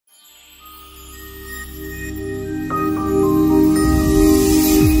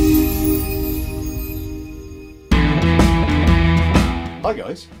Hi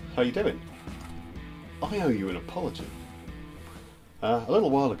guys, how you doing? I owe you an apology. A little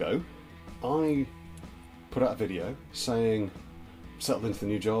while ago, I put out a video saying settled into the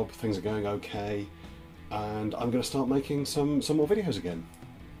new job, things are going okay, and I'm going to start making some more videos again.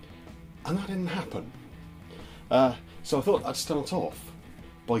 And that didn't happen. So I thought I'd start off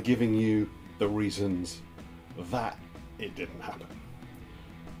by giving you the reasons that it didn't happen.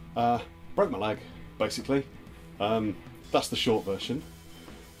 Broke my leg, basically. That's the short version.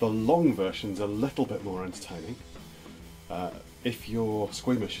 The long version's a little bit more entertaining. If you're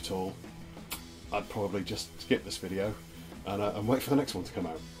squeamish at all, I'd probably just skip this video and wait for the next one to come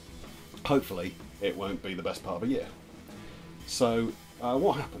out. Hopefully it won't be the best part of a year. So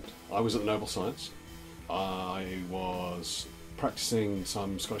what happened? I was at the Noble Science. I was practicing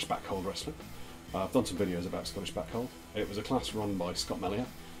some Scottish Backhold wrestling. I've done some videos about Scottish Backhold. It was a class run by Scott Mellier,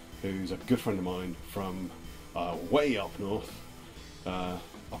 who's a good friend of mine from way up north,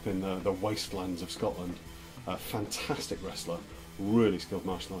 up in the wastelands of Scotland. A fantastic wrestler, really skilled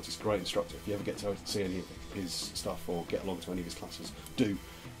martial artist, great instructor. If you ever get to see any of his stuff or get along to any of his classes, do.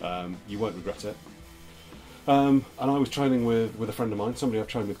 You won't regret it. And I was training with a friend of mine, somebody I've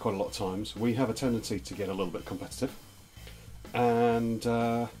trained with quite a lot of times. We have a tendency to get a little bit competitive, and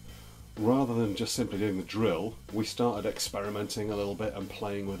rather than just simply doing the drill, we started experimenting a little bit and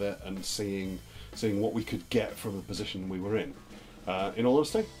playing with it and seeing what we could get from the position we were in. In all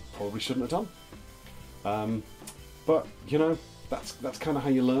honesty, probably shouldn't have done. But you know, that's kind of how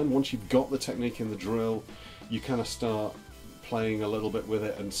you learn. Once you've got the technique in the drill, you kind of start playing a little bit with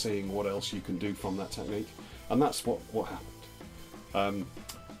it and seeing what else you can do from that technique. And that's what happened.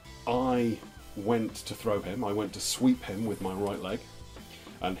 I went to throw him, I went to sweep him with my right leg,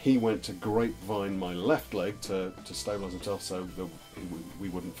 and he went to grapevine my left leg to stabilise himself so that we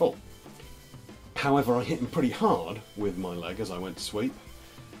wouldn't fall. However, I hit him pretty hard with my leg as I went to sweep,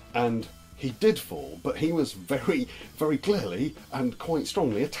 and he did fall, but he was very, very clearly and quite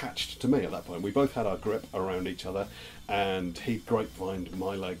strongly attached to me at that point. We both had our grip around each other, and he grapevined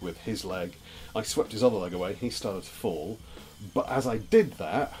my leg with his leg. I swept his other leg away, he started to fall, but as I did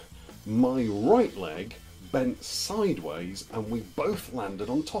that, my right leg bent sideways and we both landed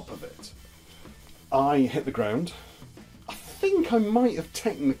on top of it. I hit the ground. I think I might have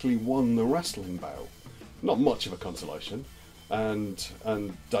technically won the wrestling bout. Not much of a consolation. And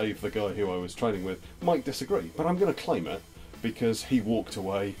Dave, the guy who I was training with, might disagree, but I'm going to claim it because he walked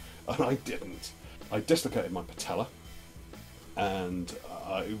away and I didn't. I dislocated my patella, and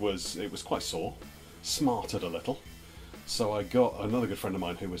it was quite sore, smarted a little. So I got another good friend of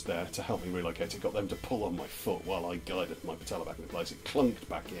mine who was there to help me relocate it, got them to pull on my foot while I guided my patella back into place. It clunked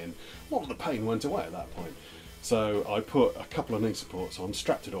back in. A lot of the pain went away at that point. So I put a couple of knee supports on,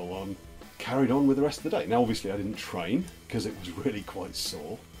 strapped it all on, carried on with the rest of the day. Now obviously I didn't train because it was really quite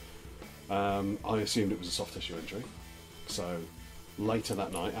sore. I assumed it was a soft tissue injury. So later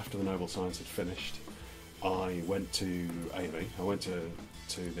that night, after the Noble Science had finished, I went to A&E. I went to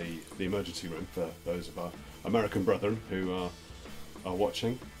the emergency room for those of our American brethren who are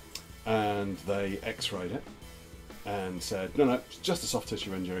watching, and they x-rayed it and said, no, it's just a soft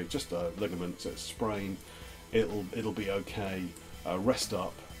tissue injury, just a ligament, so it's a sprain, it'll be okay, rest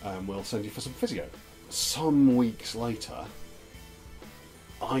up and we'll send you for some physio. Some weeks later,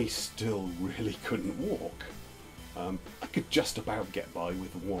 I still really couldn't walk. I could just about get by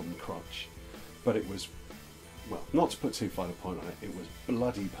with one crutch, but it was, well, not to put too fine a point on it, it was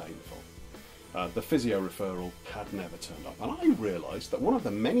bloody painful. The physio referral had never turned up, and I realised that one of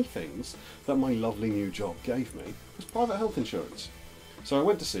the many things that my lovely new job gave me was private health insurance. So I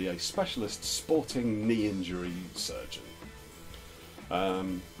went to see a specialist sporting knee injury surgeon.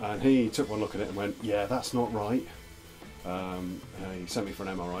 And he took one look at it and went, yeah, that's not right. He sent me for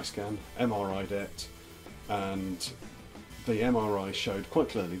an MRI scan, MRI'd it, and the MRI showed quite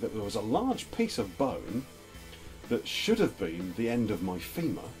clearly that there was a large piece of bone that should have been the end of my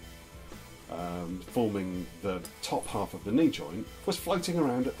femur, forming the top half of the knee joint, was floating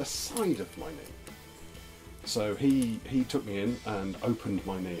around at the side of my knee. So he took me in and opened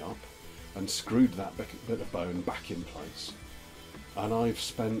my knee up and screwed that bit of bone back in place. And I've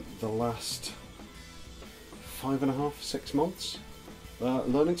spent the last 5.5, 6 months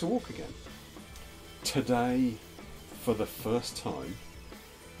learning to walk again. Today, for the first time,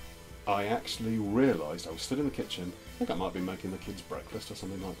 I actually realised, I was stood in the kitchen, I think I might be making the kids breakfast or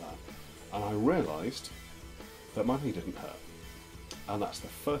something like that, and I realised that my knee didn't hurt. And that's the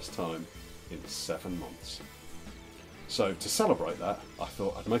first time in 7 months. So to celebrate that, I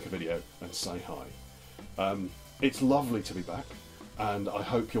thought I'd make a video and say hi. It's lovely to be back, and I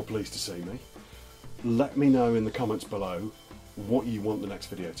hope you're pleased to see me. Let me know in the comments below what you want the next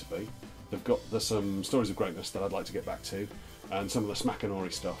video to be. There's some stories of greatness that I'd like to get back to, and some of the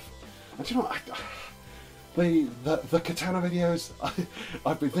Smackanori stuff. And do you know what? The katana videos,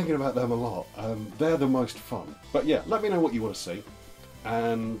 I've been thinking about them a lot. They're the most fun. But yeah, let me know what you want to see,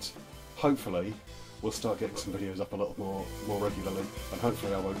 and hopefully we'll start getting some videos up a little more regularly, and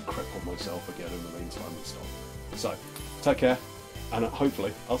hopefully I won't cripple myself again in the meantime and stuff. So, take care, and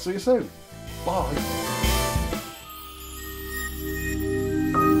hopefully I'll see you soon. Bye!